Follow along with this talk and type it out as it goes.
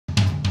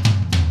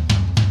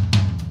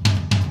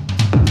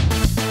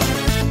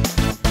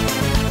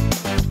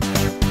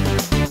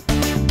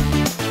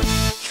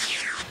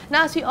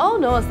Now, as we all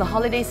know, it's the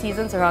holiday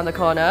season's around the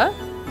corner.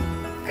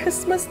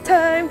 Christmas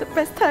time, the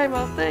best time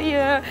of the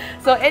year.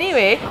 So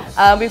anyway,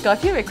 we've got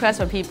a few requests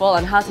from people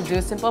on how to do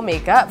simple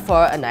makeup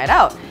for a night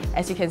out.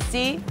 As you can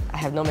see, I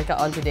have no makeup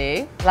on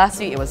today. Last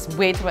week it was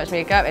way too much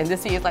makeup and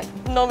this week it's like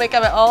no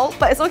makeup at all,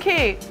 but it's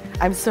okay.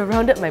 I'm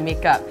surrounded by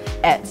makeup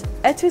at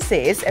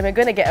EP5 and we're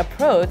going to get a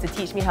pro to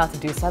teach me how to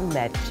do some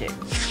magic.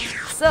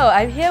 So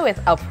I'm here with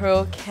our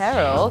pro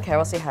Carol.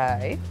 Carol, say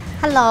hi.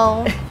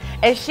 Hello.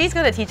 And she's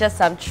going to teach us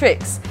some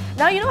tricks.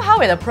 Now, you know how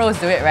when the pros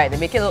do it, right? They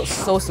make it look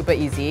so super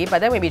easy, but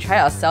then when we try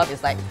it ourselves,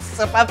 it's like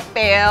super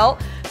fail.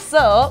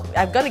 So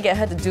I'm going to get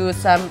her to do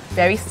some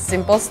very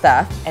simple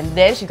stuff, and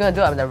then she's going to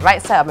do it on the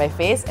right side of my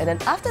face, and then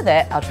after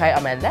that, I'll try it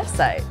on my left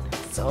side.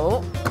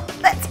 So,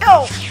 let's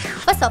go!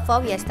 First of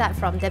all, we'll start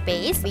from the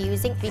base. We're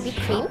using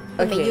BB cream.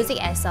 We may use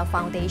it as a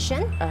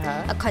foundation,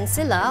 a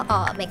concealer,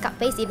 or a makeup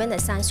base, even a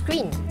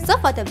sunscreen. So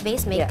for the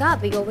base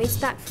makeup, we always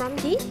start from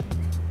the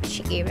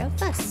cheek area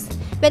first.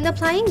 When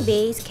applying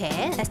base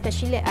care,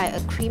 especially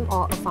a cream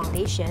or a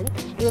foundation,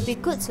 it will be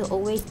good to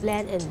always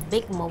blend in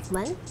big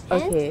movement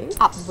and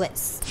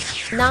upwards.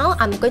 Now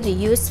I'm going to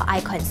use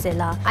eye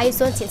concealer. I use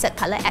tinted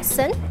color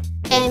accent.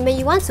 And when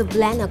you want to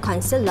blend a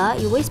concealer,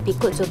 it always be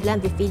good to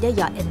blend with either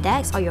your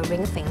index or your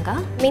ring finger.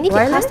 Mainly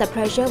because the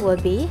pressure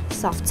will be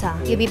softer.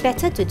 It will be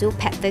better to do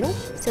patting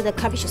so the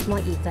coverage is more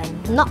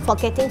even. Not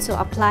forgetting to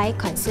apply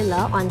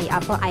concealer on the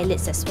upper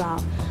eyelids as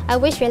well. I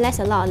always realize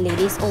a lot of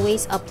ladies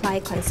always apply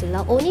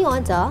concealer only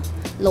on the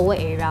lower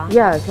area.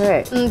 Yeah,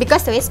 correct.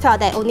 Because they always felt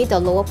that only the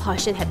lower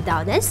portion have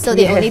dullness, so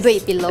they only do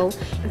it below.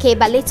 Okay,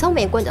 but later when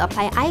you're going to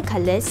apply eye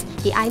colors,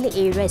 the eyelid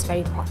area is very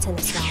important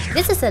as well.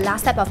 This is the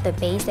last step of the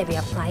base that we're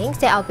applying.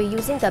 So I'll be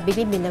using the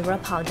BB mineral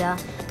powder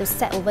to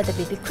set over the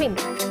BB cream.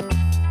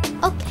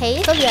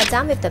 Okay, so we are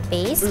done with the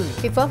base.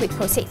 Before we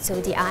proceed to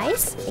the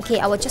eyes, okay,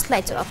 I would just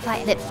like to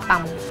apply lip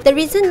balm. The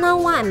reason now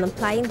why I'm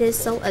applying this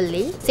so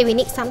early, so we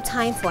need some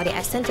time for the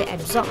accent to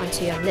absorb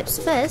onto your lips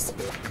first,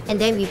 and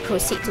then we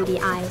proceed to the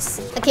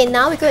eyes. Okay,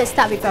 now we're going to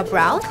start with your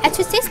brow.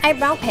 EP5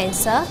 eyebrow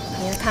pencil,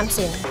 here comes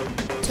in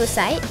two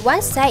sides.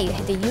 One side, you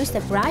have to use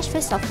the brush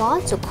first of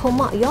all to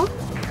comb out your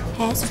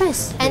hairs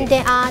first. And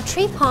there are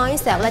 3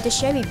 points that I would like to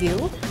share with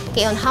you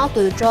on how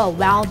to draw a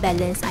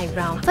well-balanced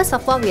eyebrow. First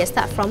of all, we'll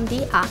start from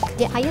the arc,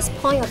 the highest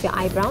point of your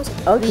eyebrows.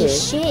 We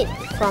shade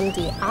from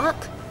the arc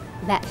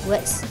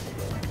backwards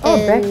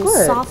in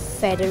soft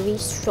feathery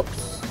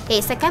strokes. Okay,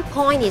 second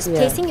point is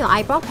placing your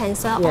eyebrow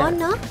pencil on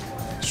a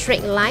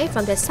straight line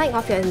from the side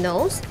of your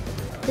nose.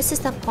 This is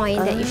the point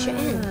that you should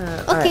end.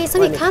 Okay, so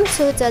we come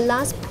to the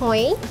last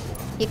point.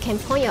 You can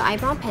point your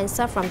eyebrow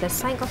pencil from the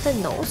side of the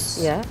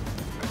nose.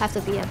 Have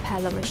to be a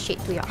parallel shade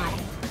to your eye.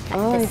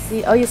 I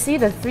see. Oh, you see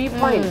the 3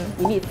 points.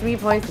 You need 3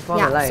 points to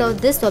form a line. So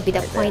this will be the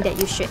point that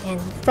you should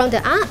end. From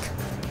the arc,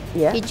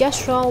 you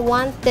just draw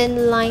one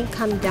thin line,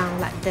 come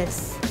down like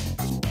this.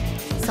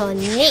 So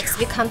next,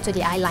 we come to the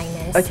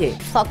eyeliners. Okay.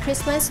 For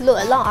Christmas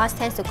look, a lot of us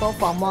tends to go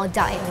for more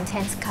dark and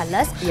intense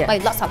colors,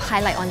 with lots of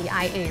highlight on the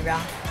eye area.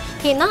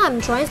 Okay, now I'm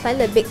drawing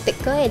slightly a bit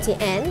thicker at the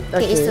end.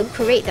 Okay, it's to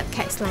create the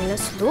cat's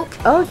liners look.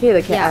 Okay,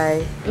 the cat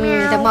eye.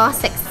 The more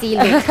sexy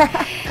look.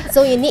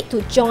 So you need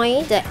to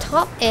join the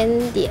top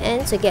and the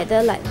end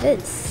together like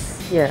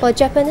this. For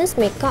Japanese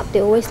makeup,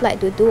 they always like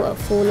to do a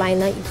full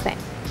liner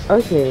effect.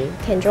 Okay. You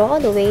can draw all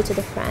the way to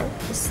the front.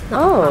 It's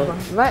not a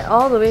problem. Right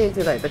all the way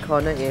into like the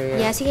corner area.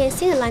 Yeah, so you can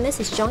see the liners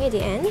is joined at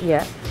the end.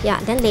 Yeah,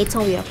 then later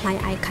on we apply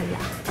eye color.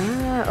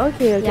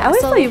 Okay. I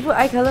always thought you put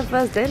eye color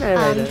first, then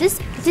eyeliner.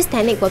 This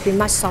technique will be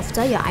much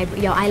softer. Your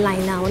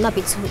eyeliner will not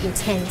be too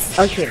intense.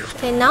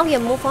 Okay, now we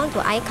move on to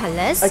eye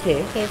colors.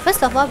 Okay,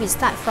 first of all, we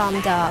start from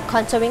the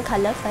contouring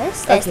color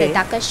first. That's the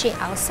darker shade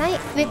outside.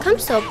 When it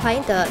comes to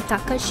applying the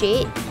darker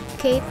shade,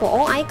 for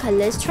all eye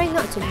colors, try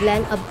not to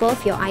blend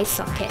above your eye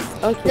socket.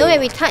 Now when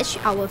we touch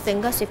our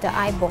fingers with the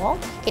eyeball,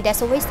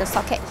 there's always the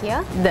socket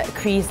here. That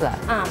crease lah.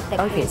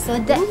 Crease. So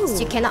that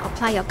you cannot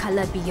apply your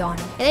color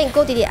beyond. And then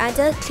go to the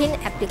other clean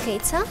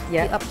applicator. We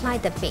apply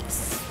the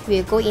base.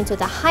 We'll go into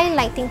the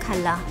highlighting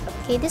color.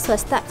 Okay, this will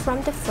start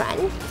from the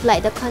front,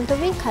 like the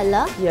contouring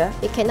color.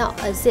 You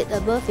cannot exit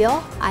above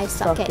your eye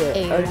socket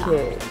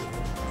area.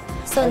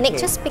 So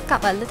next, just pick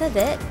up a little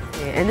bit.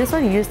 And this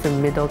one you use the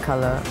middle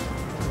color.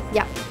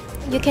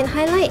 You can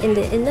highlight in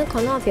the inner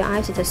corner of your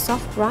eyes with a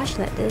soft brush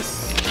like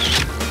this.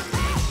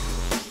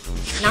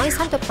 Now it's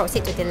time to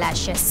proceed to the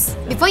lashes.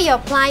 Before you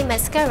apply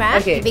mascara,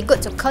 it will be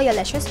good to curl your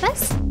lashes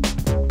first.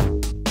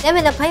 Then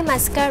when applying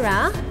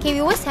mascara,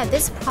 we always have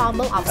this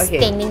problem of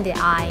staining the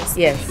eyes.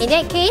 In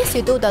that case,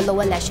 you do the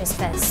lower lashes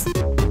first.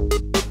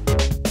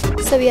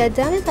 So we are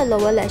done with the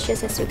lower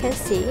lashes, as you can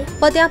see.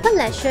 For the upper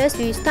lashes,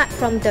 you start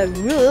from the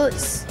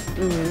roots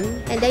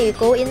and then you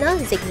go in a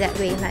zigzag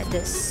way like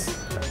this.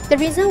 The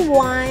reason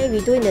why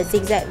we do in the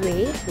zigzag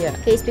way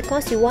is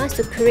because you want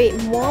to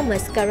create more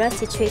mascara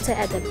situated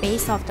at the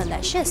base of the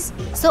lashes.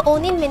 So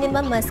only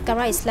minimum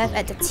mascara is left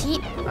at the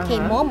tip.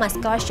 More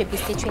mascara should be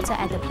situated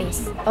at the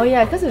base. Oh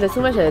yeah, because if there's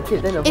so much at the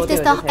tip, then the whole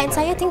thing will the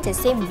entire thing the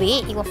same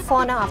weight, it will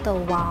fall down after a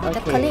while.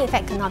 The curling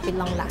effect cannot be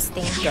long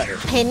lasting.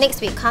 Okay,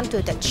 next we come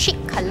to the cheek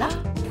color.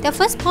 The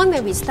first point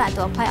when we start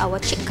to apply our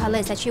cheek color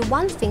is actually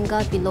one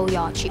finger below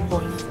your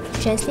cheekbone.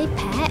 Gently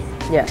pat,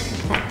 Yeah.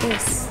 like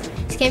this.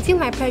 You can feel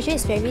my pressure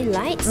is very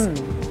light.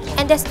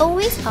 And there's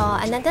always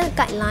another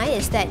guideline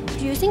is that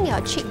using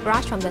your cheek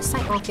brush from the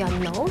side of your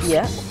nose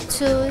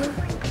to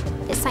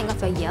the side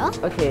of your ear.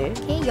 Okay.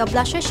 Okay, your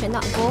blusher should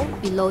not go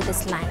below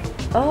this line.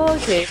 Oh,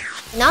 okay.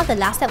 Now the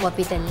last step will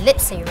be the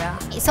lips area.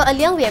 So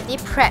earlier we have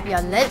prepped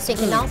your lips, so you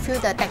can now feel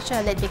the texture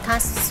of the lip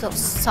becomes so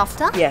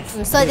softer. Yes.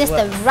 So this is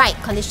the right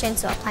condition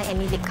to apply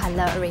any lip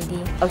color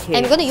already. Okay.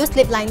 And we're going to use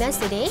lip liners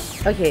today.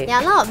 Okay.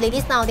 Yeah, a lot of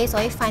ladies nowadays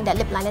always find that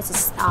lip liners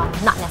is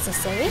not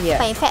necessary. Yeah.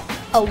 But in fact,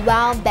 a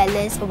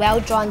well-balanced,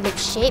 well-drawn lip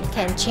shape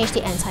can change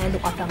the entire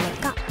look of your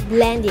makeup.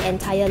 Blend the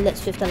entire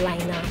lips with the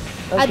liner.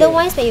 Okay.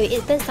 Otherwise, when you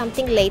eat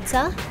something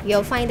later,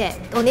 you'll find that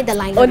only the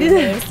liner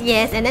remains.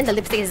 Yes, and then the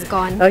lipstick is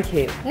gone.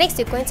 Okay. Next,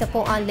 you're going to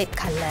put on lip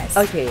colors.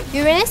 Okay.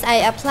 You realize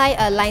I apply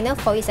a liner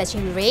for it, it's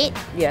actually red.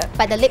 Yeah.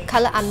 But the lip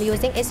color I'm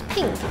using is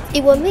pink.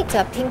 It will make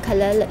the pink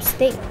color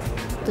lipstick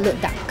to look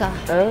darker.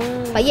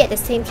 But yet at the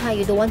same time,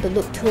 you don't want to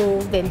look too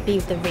wimpy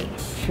with the red.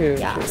 True.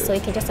 Yeah, true. so you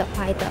can just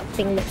apply the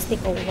pink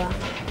lipstick over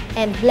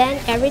and blend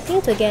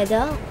everything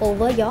together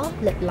over your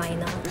lip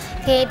liner.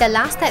 Okay, the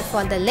last step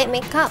for the lip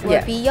makeup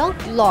will be your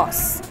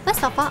gloss.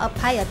 First of all,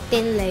 apply a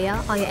thin layer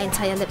on your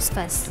entire lips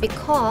first,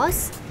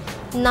 because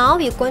now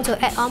we're going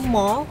to add on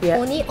more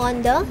only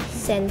on the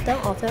center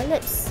of your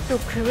lips. To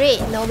create,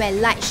 when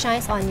light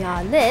shines on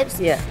your lips,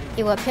 it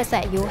will appear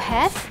that you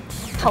have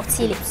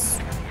pouty lips.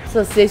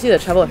 So saves you the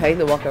trouble of having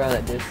to walk around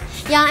like this.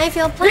 Yeah, if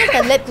you apply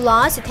the lip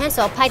gloss, you tend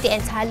to apply the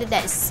entire lip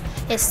that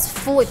is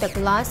full with the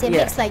gloss. It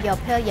makes like you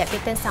appear you have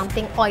eaten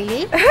something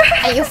oily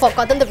and you've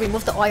forgotten to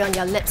remove the oil on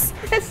your lips.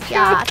 That's true.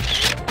 Yeah.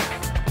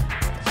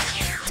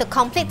 To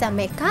complete the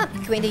makeup,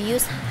 you're going to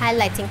use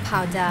highlighting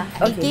powder.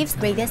 It gives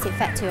radiance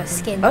effect to your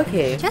skin.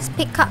 Okay. Just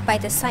pick up by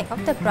the side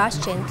of the brush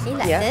gently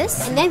like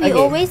this. And then we Okay.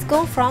 always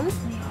go from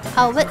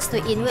outwards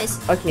to inwards.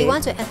 Okay. We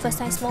want to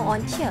emphasize more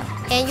on here.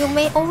 And you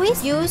may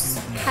always use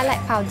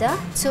highlight powder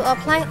to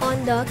apply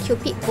on the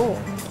cupid bow.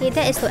 Okay,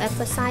 that is to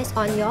emphasize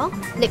on your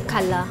lip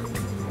color.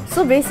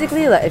 So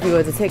basically, like if you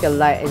were to take a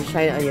light and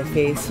shine it on your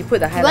face, you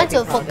put the highlighting You want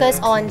to powder. focus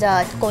on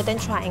the golden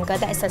triangle,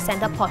 that is the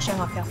center portion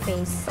of your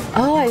face.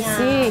 Oh, I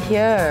see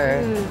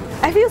here.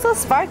 I feel so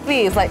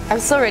sparkly. It's like I'm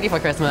so ready for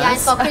Christmas. Yeah, and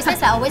for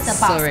Christmas are always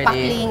about So ready.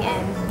 sparkling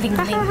and bling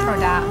bling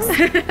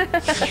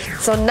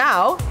products. So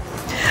now,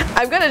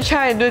 I'm gonna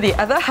try and do the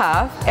other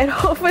half, and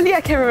hopefully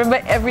I can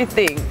remember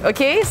everything.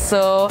 Okay,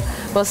 so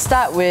we'll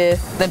start with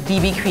the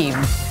BB cream.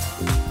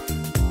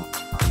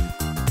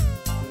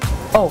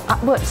 Oh,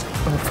 upwards.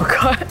 Oh, I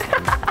forgot.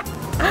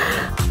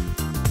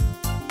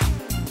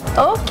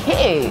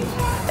 Okay,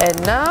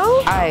 and now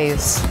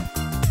eyes.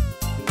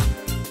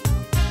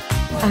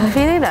 I have a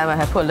feeling that I might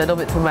have put a little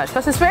bit too much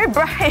because it's very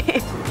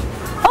bright.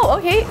 Oh,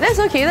 okay,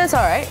 that's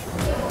alright.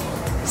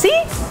 See?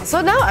 So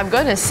now I'm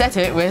going to set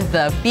it with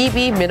the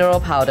BB mineral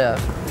powder.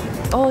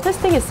 Oh, this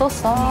thing is so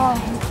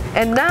soft.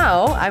 And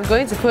now I'm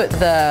going to put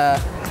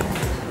the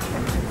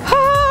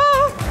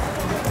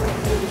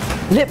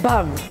lip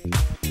balm.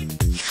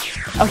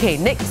 Okay,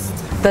 next,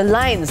 the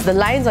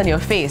lines on your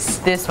face.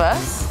 This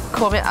first,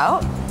 comb it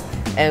out,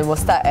 and we'll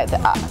start at the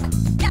arc.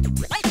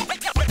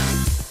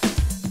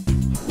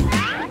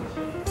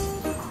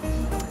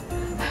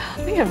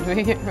 I think I'm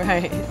doing it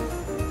right.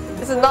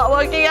 This is not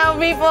working out,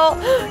 people.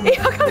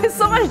 How come it's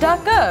so much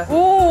darker?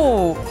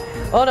 Ooh,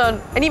 hold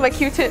on, I need my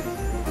Q-tip.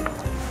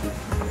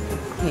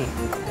 Okay,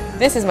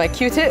 this is my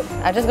Q-tip.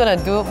 I'm just gonna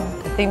do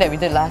the thing that we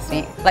did last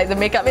week, like the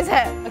makeup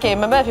mishap. Okay,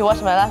 remember if you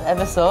watched my last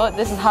episode,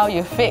 this is how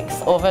you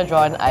fix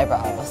overdrawn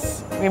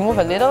eyebrows. Remove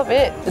a little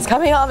bit. It's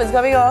coming off, it's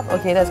coming off.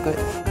 Okay, that's good.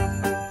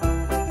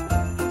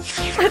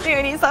 I think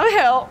I need some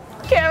help.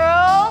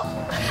 Carol!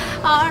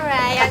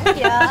 Alright, I'm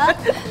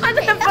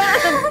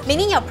here.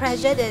 Meaning your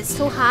pressure is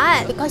too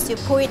hard because you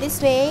pull it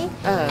this way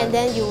and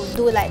then you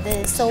do like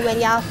this. So when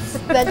you're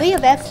doing a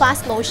very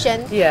fast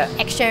motion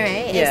action,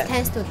 right, it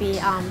tends to be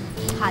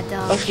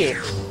harder. Okay,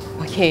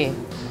 okay,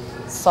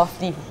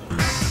 softly.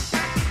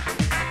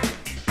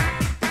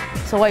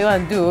 So what you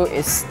want to do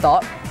is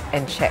stop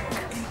and check.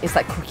 It's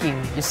like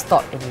cooking. You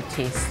stop and you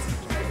taste.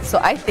 So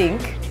I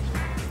think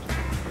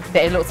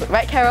that it looks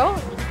right, Carol?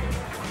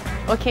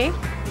 Okay,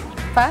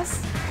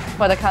 fast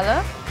for the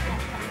color.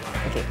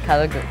 Okay,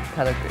 color good,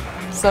 color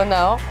good. So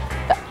now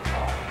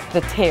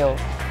the tail.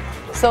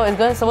 So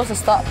it's supposed to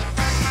stop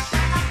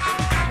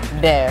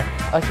there.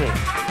 Okay.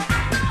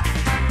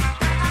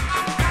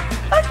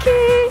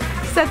 Okay,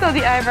 settle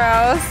the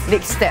eyebrows.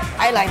 Next step,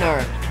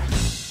 eyeliner.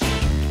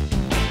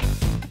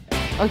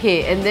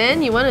 Okay, and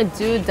then you want to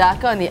do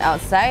darker on the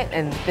outside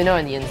and thinner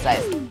on the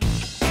inside.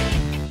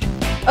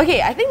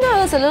 Okay, I think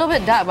now it's a little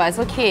bit dark, but it's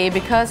okay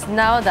because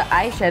now the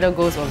eyeshadow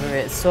goes over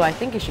it. So I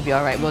think it should be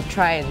alright. We'll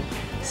try and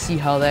see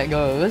how that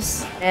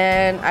goes.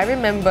 And I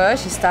remember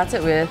she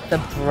started with the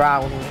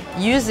brown.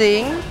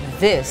 Using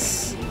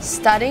this,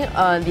 starting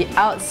on the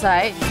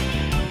outside.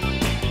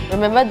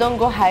 Remember, don't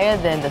go higher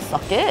than the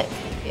socket.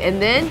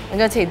 And then I'm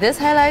going to take this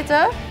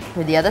highlighter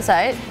with the other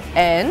side,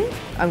 and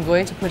I'm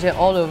going to put it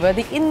all over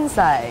the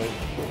inside.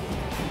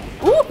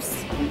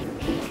 Oops!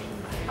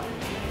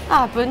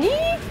 Apa ni?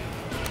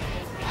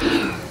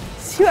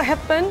 See what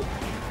happened?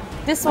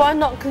 This one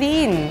not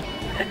clean.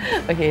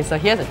 Okay, so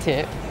here's a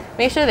tip.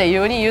 Make sure that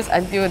you only use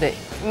until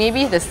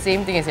maybe the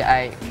same thing as your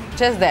eye.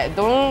 Just that,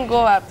 don't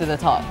go up to the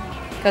top,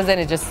 because then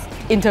it just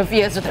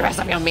interferes with the rest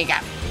of your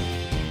makeup.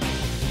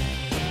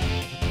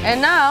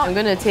 And now I'm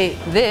gonna take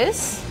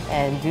this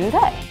and do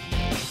that.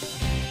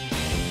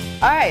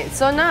 Alright,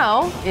 so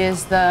now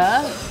is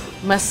the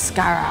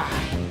mascara.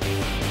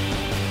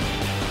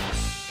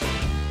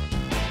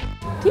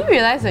 Do you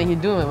realize when you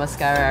do a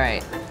mascara,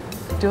 right?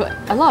 Do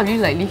a lot of you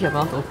like leave your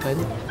mouth open?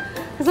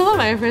 Because a lot of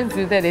my friends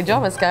do that. They draw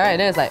mascara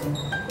and then it's like,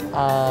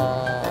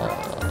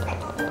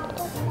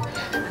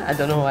 I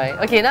don't know why.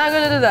 Okay, now I'm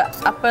gonna do the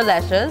upper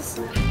lashes.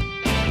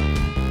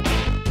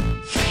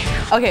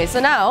 Okay, so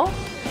now,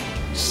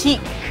 cheek.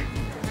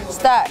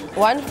 Start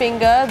one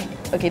finger.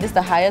 Okay, this is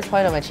the highest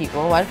point of my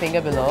cheekbone. One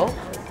finger below.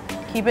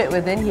 Keep it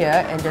within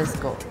here and just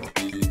go.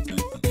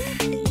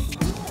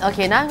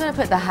 Okay, now I'm gonna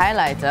put the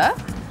highlighter.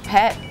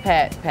 Pat,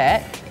 pat,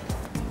 pat.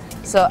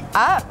 So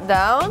up,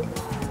 down,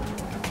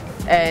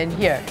 and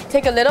here.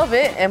 Take a little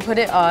bit and put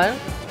it on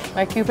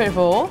my cupid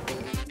bow.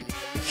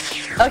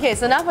 Okay,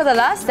 so now for the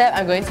last step,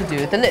 I'm going to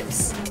do the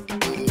lips.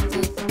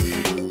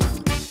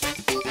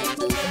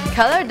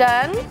 Color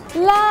done.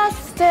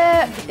 Last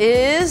step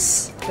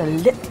is the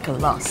lip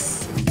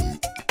gloss.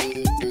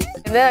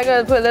 And then I'm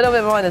going to put a little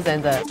bit more in the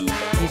center.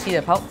 You see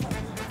the pulp?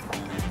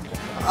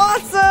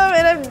 Awesome!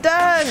 And I'm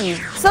done!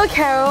 So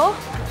Carol,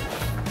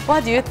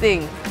 what do you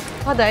think?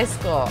 How do I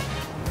score?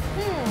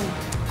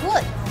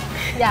 Good.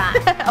 Yeah.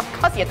 Of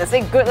course you have to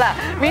say good lah.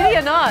 Really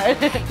or not?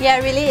 Yeah,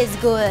 really is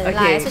good. Okay.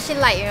 Like, especially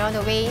like, you know,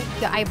 the way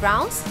your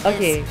eyebrows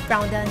Okay. is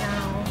rounder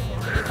now.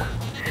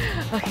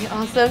 Okay,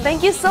 awesome.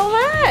 Thank you so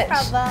much. No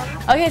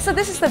problem. Okay, so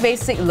this is the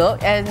basic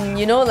look, and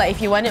you know, like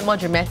if you want it more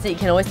dramatic, you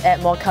can always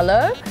add more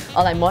color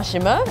or like more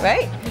shimmer,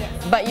 right?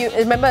 Yes. But you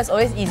remember, it's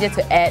always easier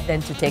to add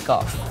than to take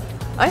off.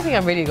 I think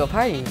I'm ready to go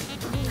party.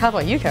 How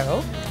about you,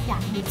 Carol? Yeah,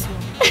 me too.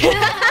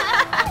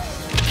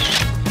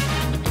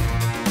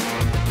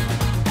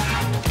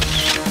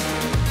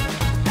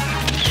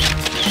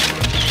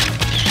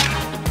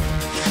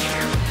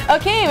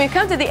 Okay, we've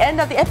come to the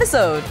end of the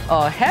episode.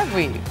 Or have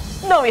we?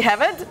 No, we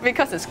haven't,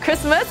 because it's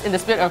Christmas. In the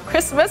spirit of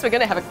Christmas, we're going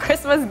to have a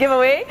Christmas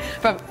giveaway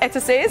from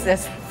Exercise.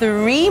 There's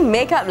 3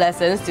 makeup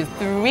lessons to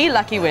 3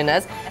 lucky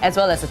winners, as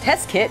well as a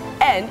test kit,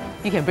 and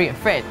you can bring a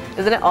friend.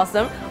 Isn't it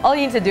awesome? All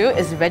you need to do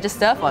is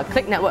register for a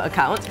Clicknetwork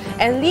account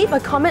and leave a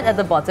comment at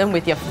the bottom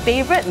with your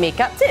favorite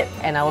makeup tip,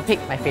 and I will pick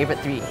my favorite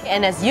 3.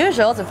 And as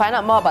usual, to find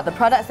out more about the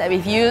products that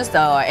we've used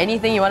or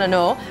anything you want to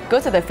know, go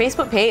to the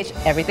Facebook page.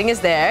 Everything is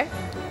there.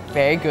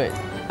 Very good.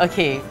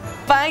 Okay,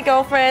 bye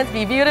girlfriends,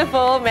 be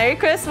beautiful, Merry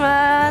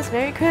Christmas!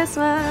 Merry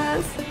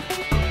Christmas!